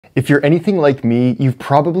If you're anything like me, you've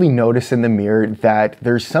probably noticed in the mirror that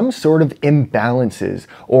there's some sort of imbalances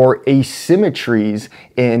or asymmetries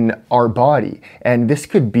in our body. And this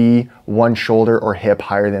could be one shoulder or hip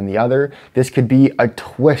higher than the other. This could be a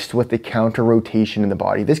twist with the counter rotation in the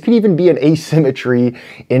body. This could even be an asymmetry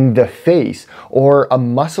in the face, or a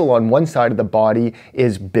muscle on one side of the body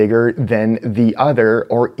is bigger than the other,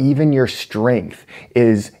 or even your strength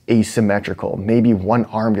is asymmetrical. Maybe one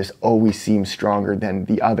arm just always seems stronger than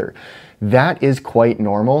the other. That is quite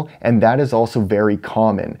normal, and that is also very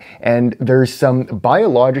common. And there's some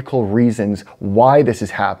biological reasons why this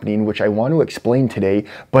is happening, which I want to explain today,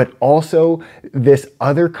 but also this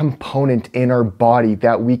other component in our body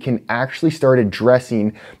that we can actually start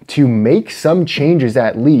addressing to make some changes,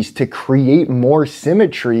 at least to create more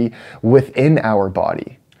symmetry within our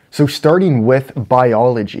body. So starting with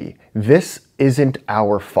biology, this isn't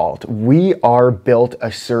our fault. We are built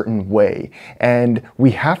a certain way, and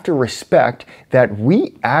we have to respect that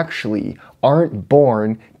we actually aren't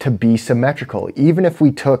born to be symmetrical. Even if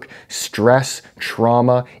we took stress,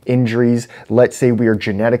 trauma, injuries, let's say we are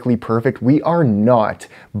genetically perfect, we are not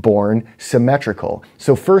born symmetrical.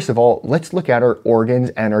 So first of all, let's look at our organs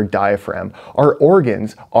and our diaphragm. Our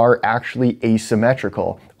organs are actually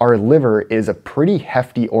asymmetrical. Our liver is a pretty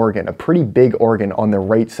hefty organ, a pretty big organ on the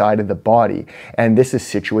right side of the body, and this is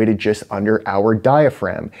situated just under our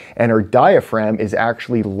diaphragm. And our diaphragm is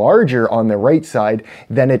actually larger on the right side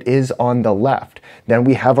than it is on the left. Then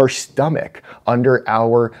we have our stomach under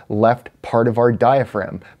our left part of our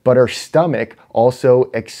diaphragm, but our stomach also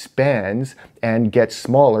expands and gets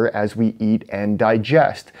smaller as we eat and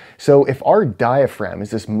digest. So if our diaphragm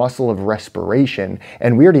is this muscle of respiration,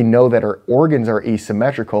 and we already know that our organs are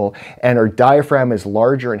asymmetrical and our diaphragm is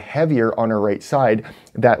larger and heavier on our right side,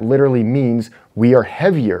 that literally means we are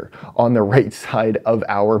heavier on the right side of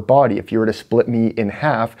our body. If you were to split me in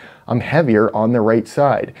half, I'm heavier on the right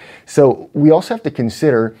side. So we also have to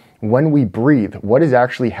consider when we breathe, what is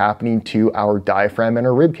actually happening to our diaphragm and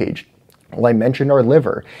our rib cage. Well, I mentioned our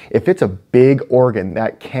liver. If it's a big organ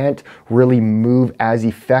that can't really move as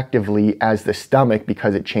effectively as the stomach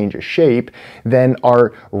because it changes shape, then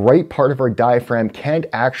our right part of our diaphragm can't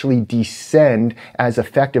actually descend as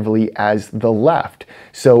effectively as the left.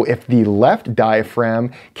 So if the left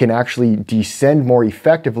diaphragm can actually descend more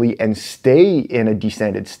effectively and stay in a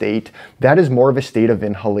descended state, that is more of a state of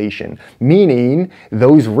inhalation, meaning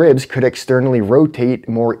those ribs could externally rotate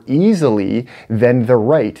more easily than the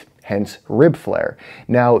right, hence rib flare.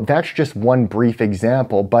 Now, that's just one brief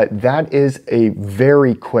example, but that is a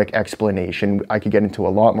very quick explanation. I could get into a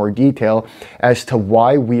lot more detail as to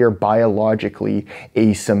why we are biologically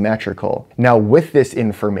asymmetrical. Now, with this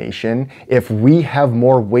information, if we have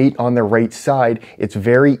more weight on the right side, it's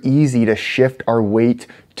very easy to shift our weight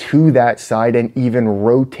to that side and even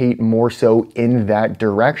rotate more so in that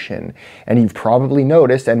direction. And you've probably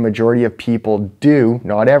noticed, and majority of people do,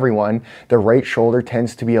 not everyone, the right shoulder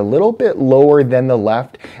tends to be a little bit lower than the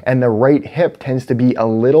left, and the right hip tends to be a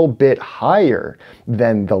little bit higher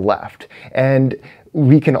than the left. And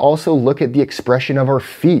we can also look at the expression of our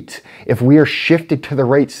feet. If we are shifted to the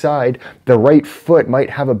right side, the right foot might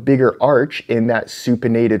have a bigger arch in that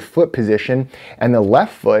supinated foot position, and the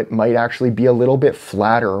left foot might actually be a little bit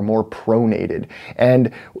flatter or more pronated.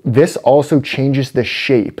 And this also changes the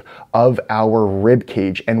shape of our rib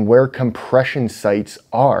cage and where compression sites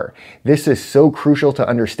are. This is so crucial to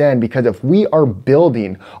understand, because if we are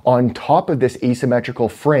building on top of this asymmetrical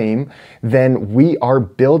frame, then we are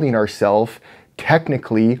building ourselves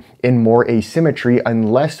technically in more asymmetry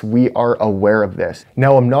unless we are aware of this.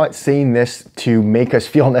 Now, I'm not saying this to make us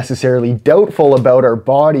feel necessarily doubtful about our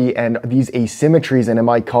body and these asymmetries and am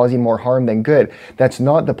I causing more harm than good. That's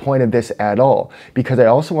not the point of this at all, because I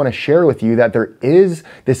also want to share with you that there is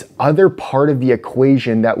this other part of the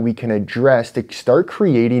equation that we can address to start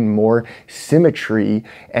creating more symmetry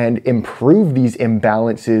and improve these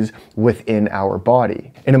imbalances within our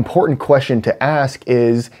body. An important question to ask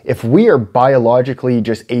is, if we are biologically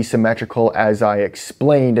just asymmetrical, as I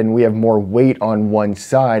explained, and we have more weight on one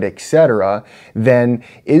side, etc., then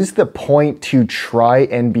is the point to try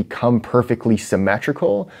and become perfectly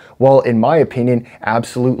symmetrical? Well, in my opinion,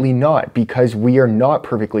 absolutely not, because we are not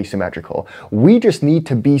perfectly symmetrical. We just need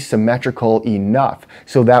to be symmetrical enough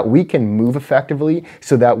so that we can move effectively,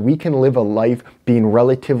 so that we can live a life being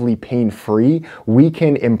relatively pain-free, we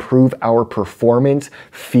can improve our performance,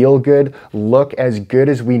 feel good, look as good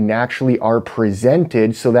as we naturally are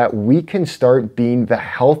presented, so that we can start being the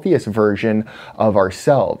healthiest version of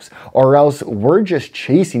ourselves. Or else we're just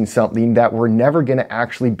chasing something that we're never going to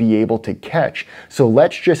actually be able to catch. So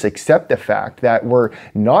let's just accept the fact that we're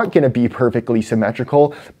not going to be perfectly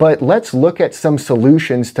symmetrical, but let's look at some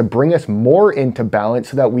solutions to bring us more into balance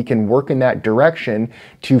so that we can work in that direction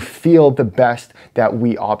to feel the best that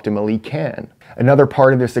we optimally can. Another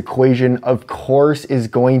part of this equation, of course, is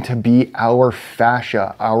going to be our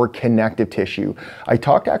fascia, our connective tissue. I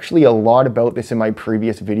talked actually a lot about this in my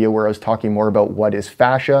previous video where I was talking more about what is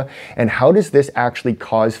fascia and how does this actually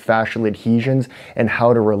cause fascial adhesions and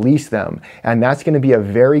how to release them. And that's going to be a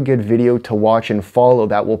very good video to watch and follow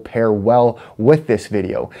that will pair well with this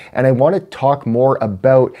video. And I want to talk more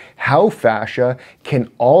about how fascia can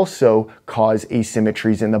also cause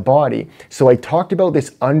asymmetries in the body. So I talked about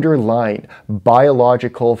this underlying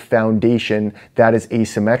biological foundation that is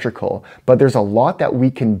asymmetrical, but there's a lot that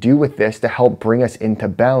we can do with this to help bring us into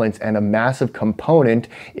balance, and a massive component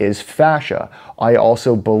is fascia. I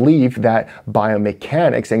also believe that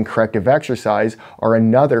biomechanics and corrective exercise are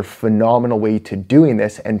another phenomenal way to doing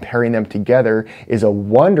this, and pairing them together is a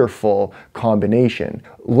wonderful combination.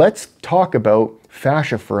 Let's talk about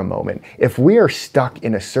fascia for a moment. If we are stuck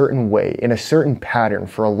in a certain way, in a certain pattern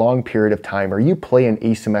for a long period of time, or you play an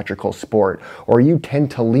asymmetrical sport, or you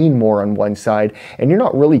tend to lean more on one side and you're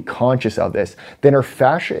not really conscious of this, then our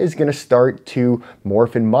fascia is going to start to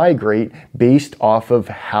morph and migrate based off of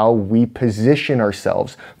how we position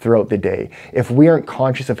ourselves throughout the day. If we aren't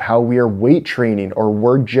conscious of how we are weight training, or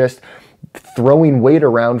we're just throwing weight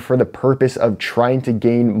around for the purpose of trying to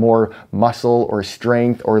gain more muscle or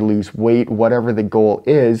strength or lose weight, whatever the goal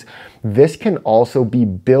is, this can also be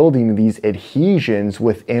building these adhesions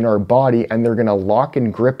within our body, and they're going to lock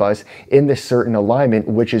and grip us in this certain alignment,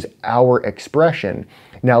 which is our expression.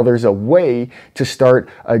 Now, there's a way to start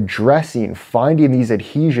addressing, finding these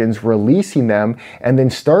adhesions, releasing them, and then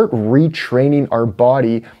start retraining our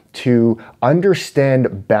body to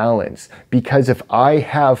understand balance. Because if I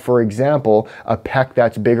have, for example, a pec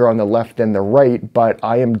that's bigger on the left than the right, but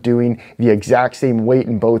I am doing the exact same weight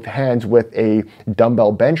in both hands with a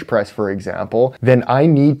dumbbell bench press, for example, then I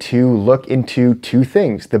need to look into two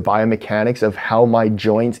things: the biomechanics of how my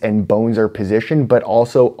joints and bones are positioned, but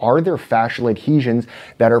also, are there fascial adhesions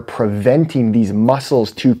that are preventing these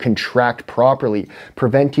muscles to contract properly,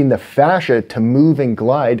 preventing the fascia to move and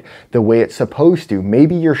glide the way it's supposed to.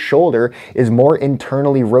 Maybe your shoulder is more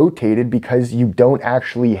internally rotated because you don't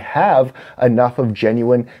actually have enough of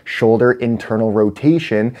genuine shoulder internal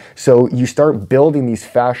rotation. So you start building these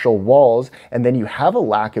fascial walls, and then you have a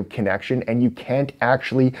lack of connection, and you can't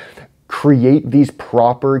actually create these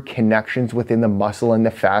proper connections within the muscle and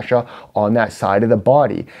the fascia on that side of the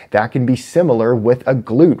body. That can be similar with a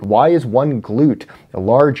glute. Why is one glute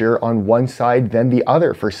larger on one side than the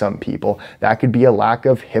other for some people? That could be a lack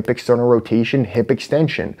of hip external rotation, hip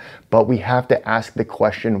extension, but we have to ask the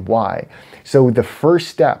question why. So the first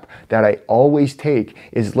step that I always take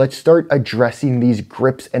is, let's start addressing these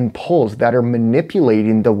grips and pulls that are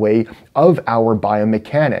manipulating the way of our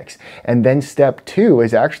biomechanics. And then step two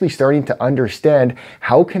is actually starting to understand,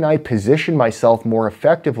 how can I position myself more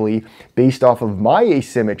effectively based off of my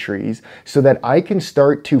asymmetries, so that I can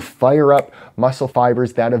start to fire up muscle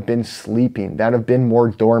fibers that have been sleeping, that have been more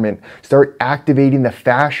dormant, start activating the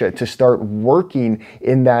fascia to start working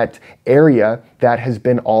in that area that has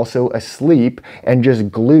been also asleep and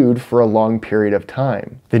just glued for a long period of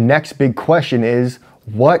time. The next big question is,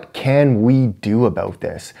 what can we do about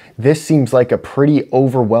this? This seems like a pretty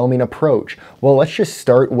overwhelming approach. Well, let's just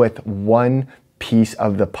start with one piece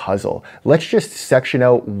of the puzzle. Let's just section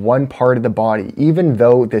out one part of the body. Even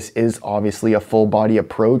though this is obviously a full body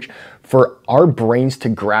approach, for our brains to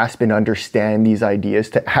grasp and understand these ideas,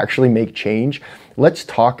 to actually make change, let's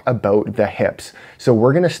talk about the hips. So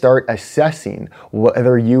we're going to start assessing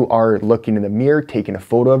whether you are looking in the mirror, taking a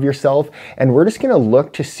photo of yourself, and we're just going to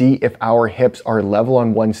look to see if our hips are level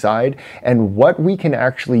on one side and what we can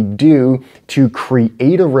actually do to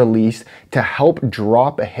create a release to help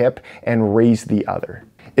drop a hip and raise the other.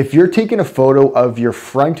 If you're taking a photo of your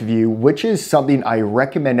front view, which is something I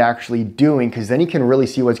recommend actually doing because then you can really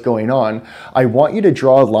see what's going on, I want you to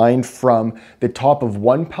draw a line from the top of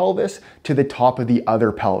one pelvis to the top of the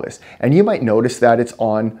other pelvis. And you might notice that it's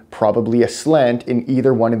on probably a slant in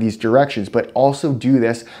either one of these directions, but also do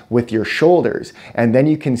this with your shoulders. And then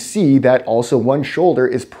you can see that also one shoulder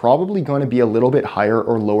is probably going to be a little bit higher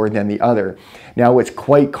or lower than the other. Now, it's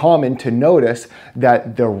quite common to notice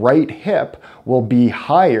that the right hip will be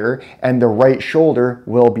higher and the right shoulder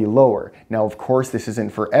will be lower. Now, of course, this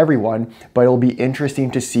isn't for everyone, but it'll be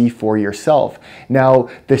interesting to see for yourself. Now,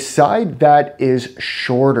 the side that is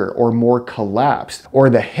shorter or more collapsed, or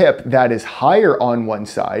the hip that is higher on one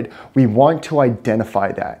side, we want to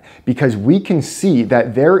identify that because we can see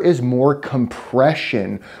that there is more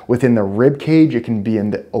compression within the rib cage. It can be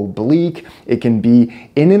in the oblique, it can be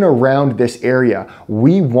in and around this area.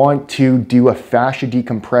 We want to do a fascia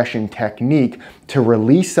decompression technique to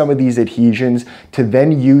release some of these adhesions, to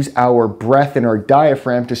then use our breath and our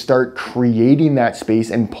diaphragm to start creating that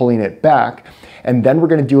space and pulling it back. And then we're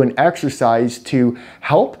going to do an exercise to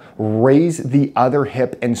help raise the other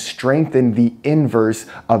hip and strengthen the inverse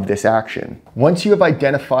of this action. Once you have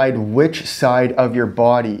identified which side of your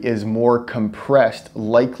body is more compressed,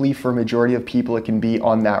 likely for a majority of people it can be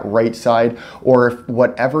on that right side, or if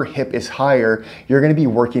whatever hip is higher, you're going to be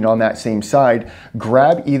working on that same side,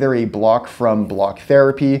 grab either a block from Block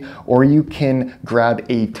Therapy, or you can grab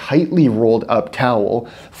a tightly rolled up towel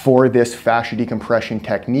for this fascia decompression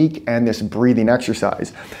technique and this breathing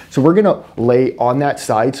exercise. So we're going to lay on that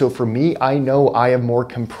side. So for me, I know I have more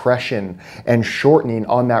compression and shortening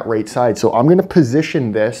on that right side. So I'm going to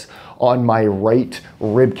position this on my right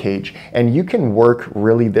rib cage, and you can work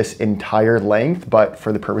really this entire length, but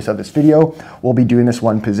for the purpose of this video, we'll be doing this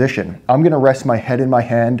one position. I'm going to rest my head in my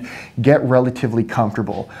hand, get relatively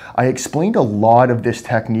comfortable. I explained a lot of this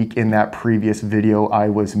technique in that previous video I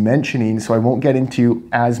was mentioning, so I won't get into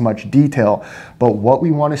as much detail, but what we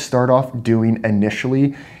want to start off doing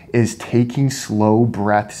initially is taking slow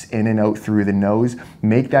breaths in and out through the nose.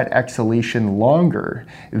 Make that exhalation longer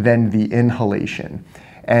than the inhalation.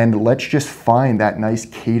 And let's just find that nice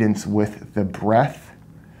cadence with the breath.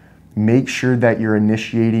 Make sure that you're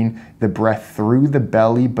initiating the breath through the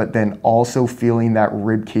belly, but then also feeling that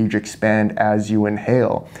rib cage expand as you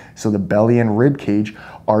inhale. So the belly and rib cage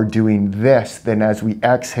are doing this, then as we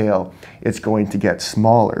exhale, it's going to get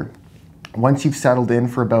smaller. Once you've settled in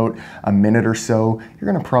for about a minute or so, you're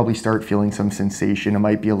going to probably start feeling some sensation. It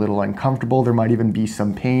might be a little uncomfortable. There might even be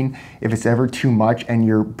some pain. If it's ever too much and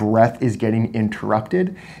your breath is getting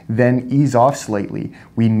interrupted, then ease off slightly.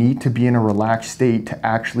 We need to be in a relaxed state to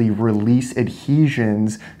actually release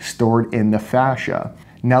adhesions stored in the fascia.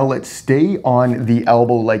 Now let's stay on the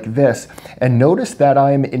elbow like this, and notice that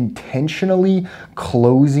I'm intentionally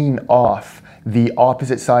closing off the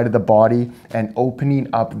opposite side of the body and opening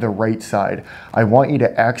up the right side. I want you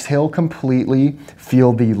to exhale completely,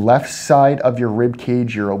 feel the left side of your rib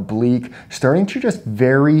cage, your oblique, starting to just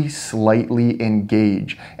very slightly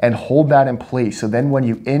engage, and hold that in place. So then when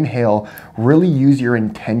you inhale, really use your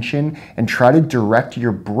intention and try to direct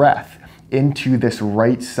your breath into this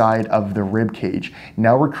right side of the rib cage.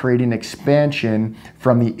 Now we're creating expansion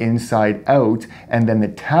from the inside out, and then the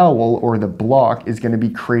towel or the block is going to be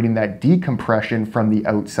creating that decompression from the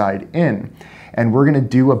outside in. And we're going to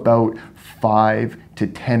do about 5 to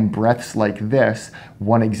 10 breaths like this.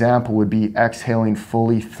 One example would be exhaling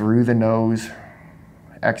fully through the nose.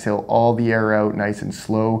 Exhale all the air out nice and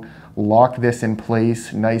slow. Lock this in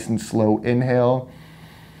place, nice and slow inhale.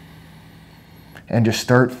 And just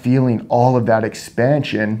start feeling all of that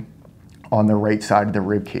expansion on the right side of the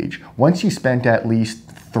rib cage. Once you spent at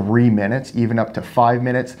least 3 minutes, even up to 5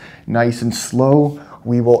 minutes, nice and slow,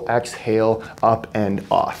 we will exhale up and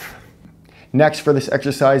off. Next, for this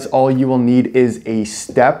exercise, all you will need is a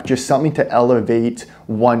step, just something to elevate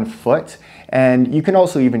 1 foot. And you can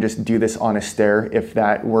also even just do this on a stair if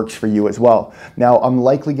that works for you as well. Now, I'm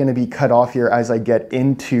likely going to be cut off here as I get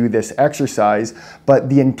into this exercise, but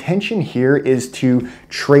the intention here is to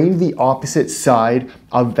train the opposite side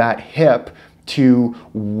of that hip to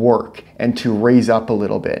work and to raise up a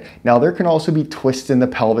little bit. Now, there can also be twists in the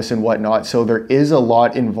pelvis and whatnot, so there is a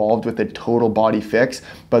lot involved with the total body fix,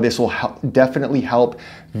 but this will definitely help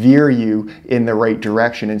veer you in the right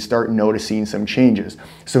direction and start noticing some changes.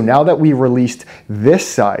 So now that we released this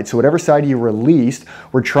side, so whatever side you released,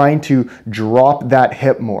 we're trying to drop that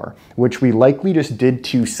hip more, which we likely just did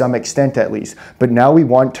to some extent at least. But now we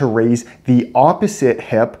want to raise the opposite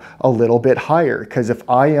hip a little bit higher, because if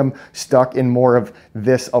I am stuck in more of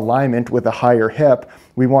this alignment with a higher hip,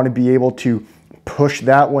 we want to be able to push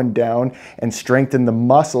that one down and strengthen the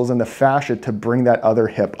muscles and the fascia to bring that other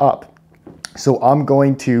hip up. So I'm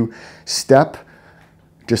going to step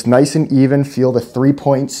just nice and even, feel the 3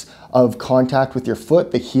 points of contact with your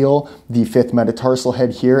foot, the heel, the 5th metatarsal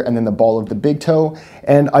head here, and then the ball of the big toe.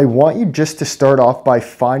 And I want you just to start off by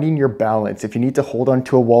finding your balance. If you need to hold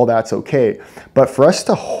onto a wall, that's okay. But for us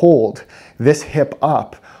to hold this hip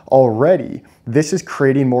up, already this is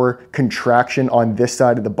creating more contraction on this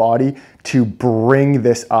side of the body to bring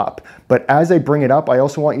this up. But as I bring it up, I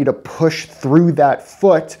also want you to push through that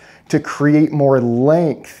foot to create more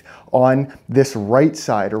length on this right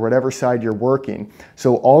side or whatever side you're working.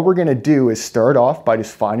 So all we're gonna do is start off by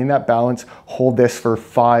just finding that balance, hold this for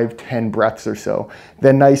 5-10 breaths or so.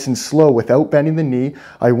 Then nice and slow, without bending the knee,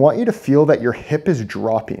 I want you to feel that your hip is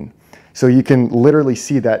dropping. So you can literally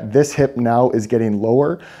see that this hip now is getting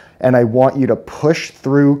lower, and I want you to push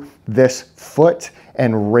through this foot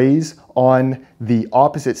and raise on the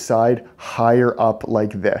opposite side higher up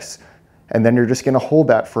like this. And then you're just gonna hold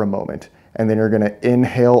that for a moment. And then you're gonna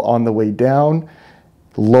inhale on the way down,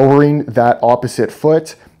 lowering that opposite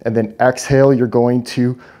foot, and then exhale, you're going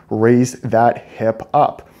to raise that hip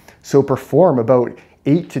up. So perform about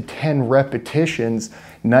 8 to 10 repetitions,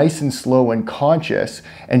 nice and slow and conscious,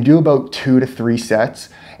 and do about 2 to 3 sets,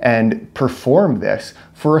 and perform this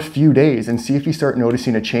for a few days and see if you start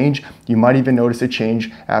noticing a change. You might even notice a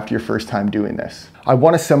change after your first time doing this. I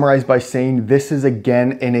want to summarize by saying this is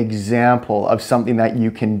again an example of something that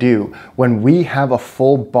you can do. When we have a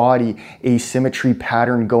full body asymmetry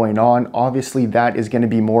pattern going on, obviously that is going to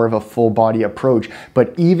be more of a full body approach,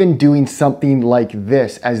 but even doing something like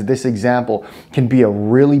this, as this example, can be a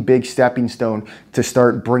really big stepping stone to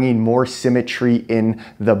start bringing more symmetry in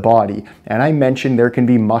the body. And I mentioned there can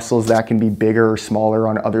be muscles that can be bigger or smaller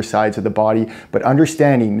on other sides of the body, but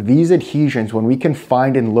understanding these adhesions, when we can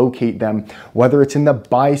find and locate them, whether it's in the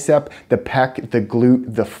bicep, the pec, the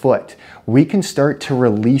glute, the foot, we can start to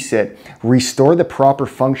release it, restore the proper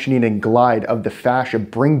functioning and glide of the fascia,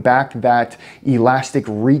 bring back that elastic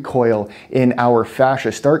recoil in our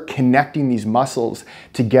fascia, start connecting these muscles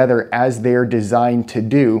together as they're designed to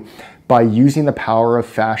do, by using the power of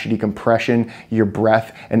fascia decompression, your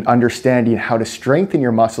breath, and understanding how to strengthen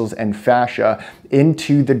your muscles and fascia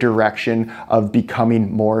into the direction of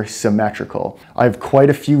becoming more symmetrical. I have quite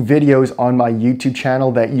a few videos on my YouTube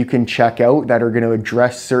channel that you can check out that are going to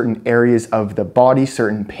address certain areas of the body,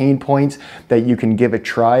 certain pain points that you can give a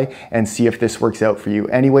try and see if this works out for you.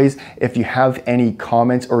 Anyways, if you have any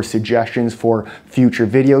comments or suggestions for future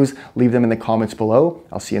videos, leave them in the comments below.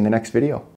 I'll see you in the next video.